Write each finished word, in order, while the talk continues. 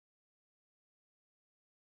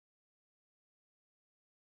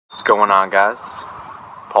What's going on, guys?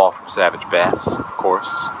 Paul from SavageBass, of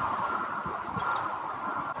course.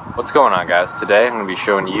 What's going on, guys? Today I'm going to be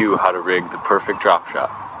showing you how to rig the perfect drop shot.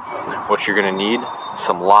 What you're going to need is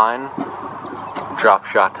some line, drop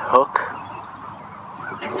shot hook,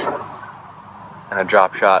 and a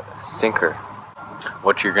drop shot sinker.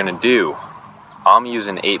 What you're going to do, I'm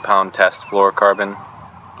using 8-pound test fluorocarbon.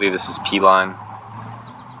 I believe this is P-line.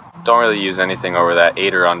 Don't really use anything over that,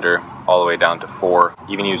 8 or under, all the way down to 4.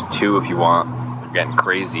 You can use 2 if you want. You're getting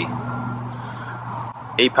crazy.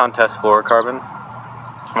 8-pound test fluorocarbon.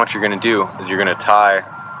 What you're going to do is you're going to tie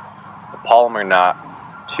the polymer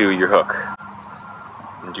knot to your hook.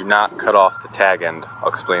 And do not cut off the tag end. I'll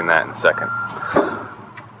explain that in a second.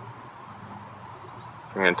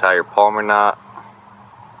 You're going to tie your polymer knot.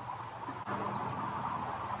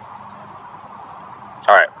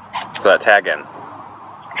 Alright, so that tag end.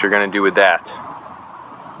 What you're going to do with that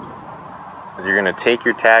is you're going to take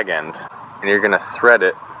your tag end and you're going to thread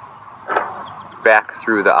it back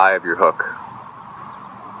through the eye of your hook.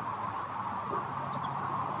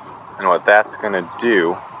 And what that's going to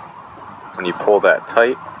do when you pull that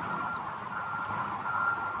tight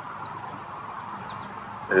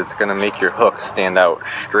is it's going to make your hook stand out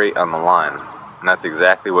straight on the line. And that's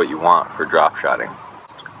exactly what you want for drop shotting.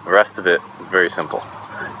 The rest of it is very simple.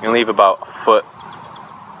 You can leave about a foot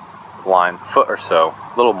line, foot or so,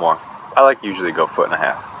 a little more. I like usually go 1.5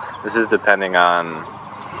 feet. This is depending on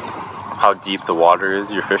how deep the water is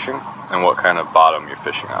you're fishing and what kind of bottom you're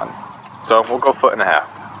fishing on. So we'll go 1.5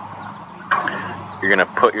 feet. You're going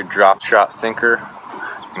to put your drop shot sinker,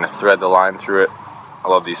 you're going to thread the line through it. I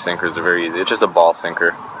love these sinkers, they're very easy. It's just a ball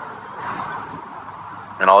sinker.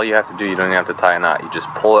 And all you have to do, you don't even have to tie a knot, you just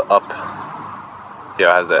pull it up. See how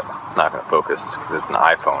it has that? It's not going to focus because it's an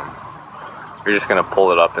iPhone. You're just going to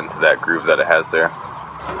pull it up into that groove that it has there.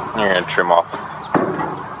 And you're going to trim off,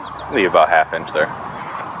 leave about 1/2 inch there.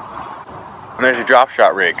 And there's your drop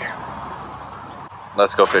shot rig.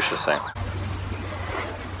 Let's go fish this thing.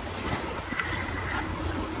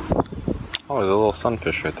 Oh, there's a little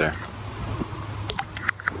sunfish right there.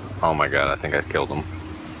 Oh my god, I think I killed him.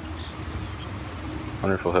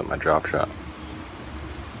 Wonder if he'll hit my drop shot.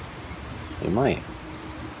 He might.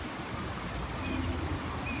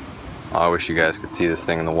 Oh, I wish you guys could see this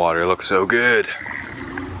thing in the water. It looks so good.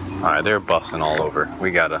 Alright, they're busting all over.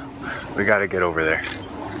 We gotta get over there.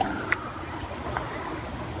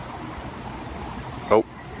 Oh,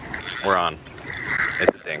 we're on.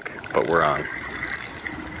 It's a dink, but we're on.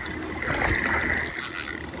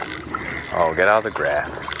 Oh, get out of the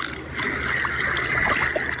grass.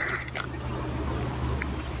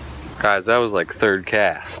 Guys, that was like 3rd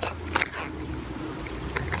cast.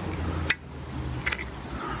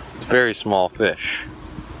 Very small fish,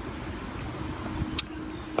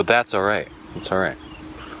 but that's all right. It's all right.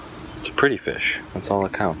 It's a pretty fish. That's all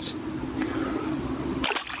that counts.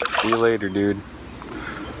 See you later, dude.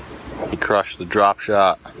 He crushed the drop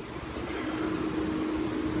shot.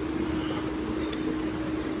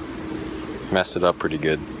 Messed it up pretty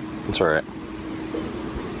good. It's all right.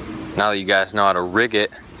 Now that you guys know how to rig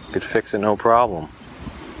it, you could fix it no problem.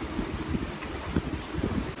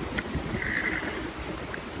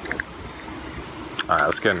 Alright,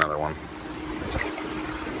 let's get another one.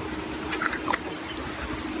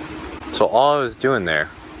 So all I was doing there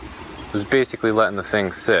was basically letting the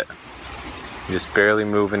thing sit. Just barely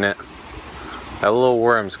moving it. That little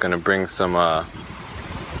worm's gonna bring some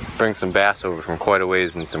bass over from quite a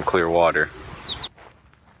ways in some clear water.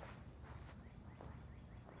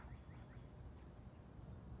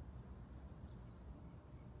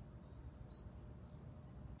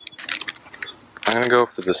 I'm gonna go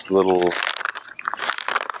for this little,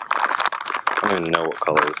 I don't even know what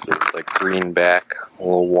color this is, like green back, a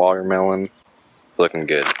little watermelon. It's looking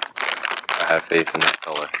good. I have faith in that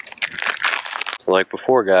color. So like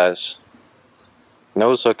before, guys,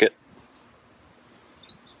 nose hook it.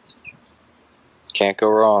 Can't go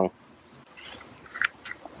wrong.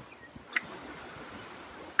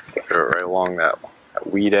 Throw it right along that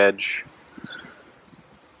weed edge.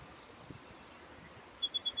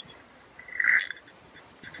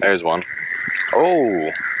 There's one.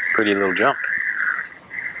 Oh, pretty little jump.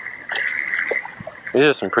 These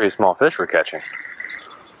are some pretty small fish we're catching.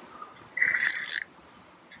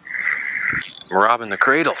 I'm robbing the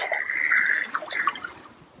cradle.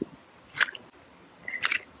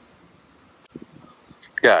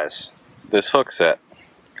 Guys, this hook set,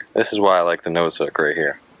 this is why I like the nose hook right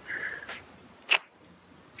here.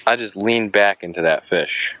 I just leaned back into that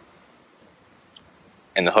fish,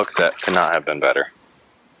 and the hook set could not have been better.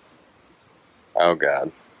 Oh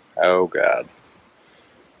god. Oh god.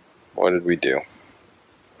 What did we do?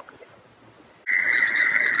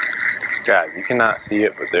 Guys, you cannot see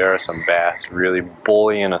it, but there are some bass really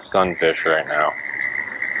bullying a sunfish right now.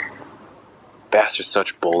 Bass are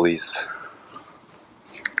such bullies.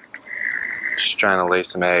 Just trying to lay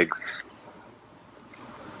some eggs.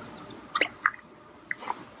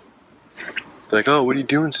 They're like, oh, what are you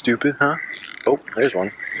doing, stupid, huh? Oh, there's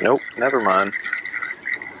one. Nope, never mind.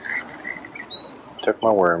 Took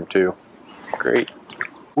my worm, too. Great.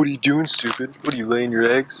 What are you doing, stupid? What are you, laying your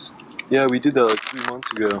eggs? Yeah, we did that like 3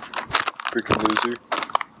 months ago. Freaking loser.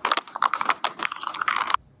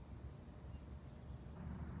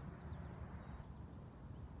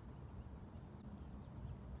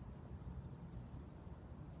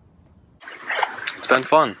 It's been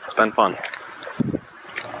fun. It's been fun.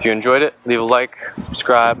 If you enjoyed it, leave a like,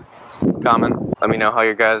 subscribe, comment. Let me know how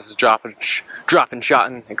your guys' dropping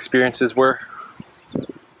shotting experiences were.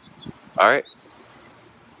 Alright.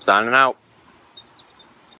 Signing out.